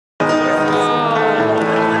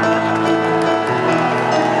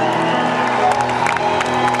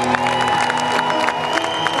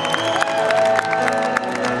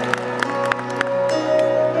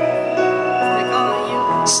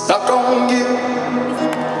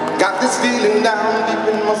feeling down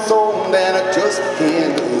deep in my soul that I just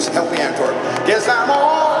can't lose. Help me, Antwerp. Guess I'm on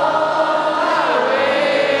my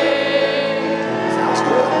way. Sounds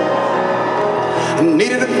good.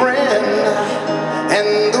 Needed a friend,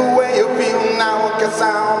 and the way you feel now, I guess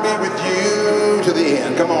I'll be with you to the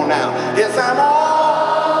end. Come on now. Guess I'm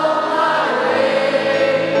on my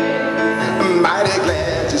way. I'm mighty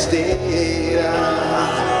glad you stayed.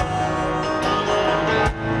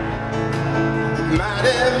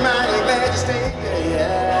 Mighty glad you stayed,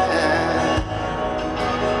 yeah.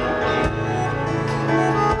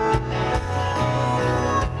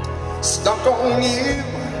 Stuck on you,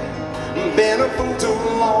 been a fool too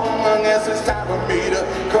long. I guess it's time for me to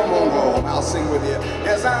come on home. I'll sing with you.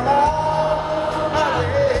 Yes, I'm on my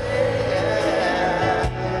way.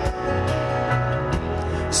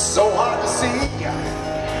 So hard to see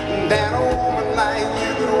that a woman like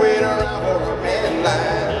you could wait around for a man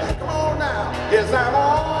like. Come on now. Yes, I'm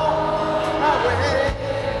on my way.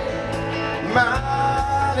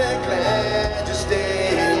 Mighty glad you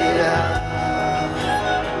stayed.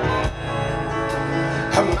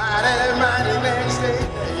 I'm mighty glad you stayed.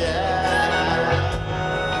 Yeah.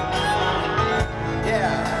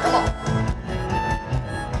 Yeah, come on.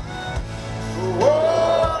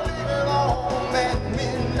 Oh, leaving on that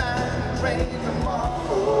midnight train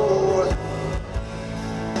tomorrow.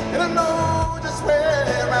 And I know just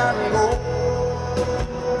where I'm going.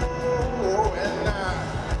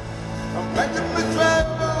 I'm making my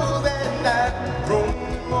travels and I throw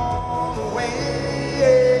them all away.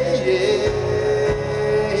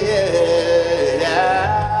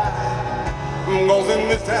 Cause in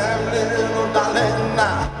this time, little darling,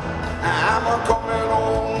 I'm coming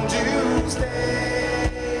home to stay.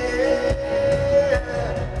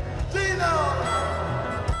 Gino!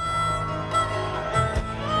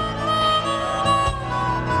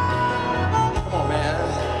 Come on, man.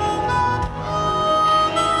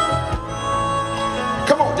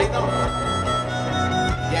 Come on, Dino.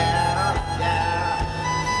 Yeah, yeah.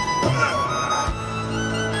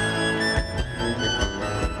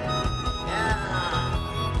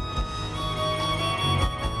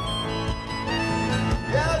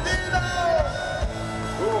 Yeah, Dino.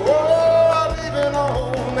 Oh, I'm leaving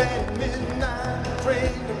on that midnight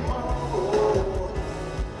train tomorrow.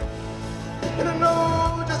 And I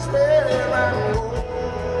know just where I'm going.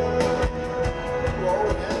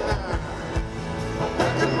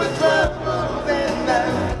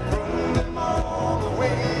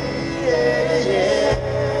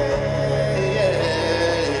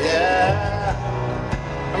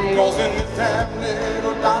 Cause in this time,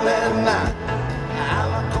 little darling,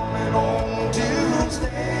 I'm coming home to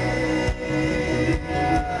stay.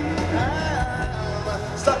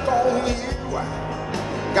 I'm stuck on you.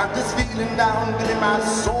 Got this feeling down in my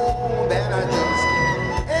soul that I just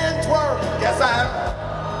Antwerp. Yes, I'm.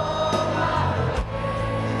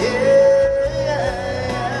 Yeah.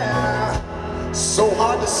 So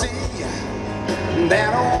hard to see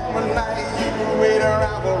that woman like you wait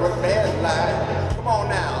around for a red light. Come on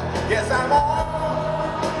now. Yes, I'm on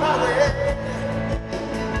my way.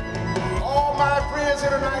 All my friends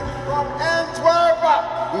here tonight from Antwerp,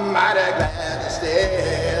 mighty glad to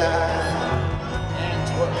stay.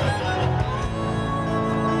 Antwerp.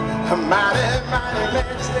 I'm mighty glad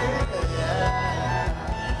to stay.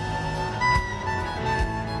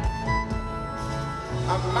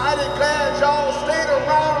 I'm mighty glad y'all stayed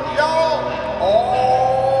around, y'all.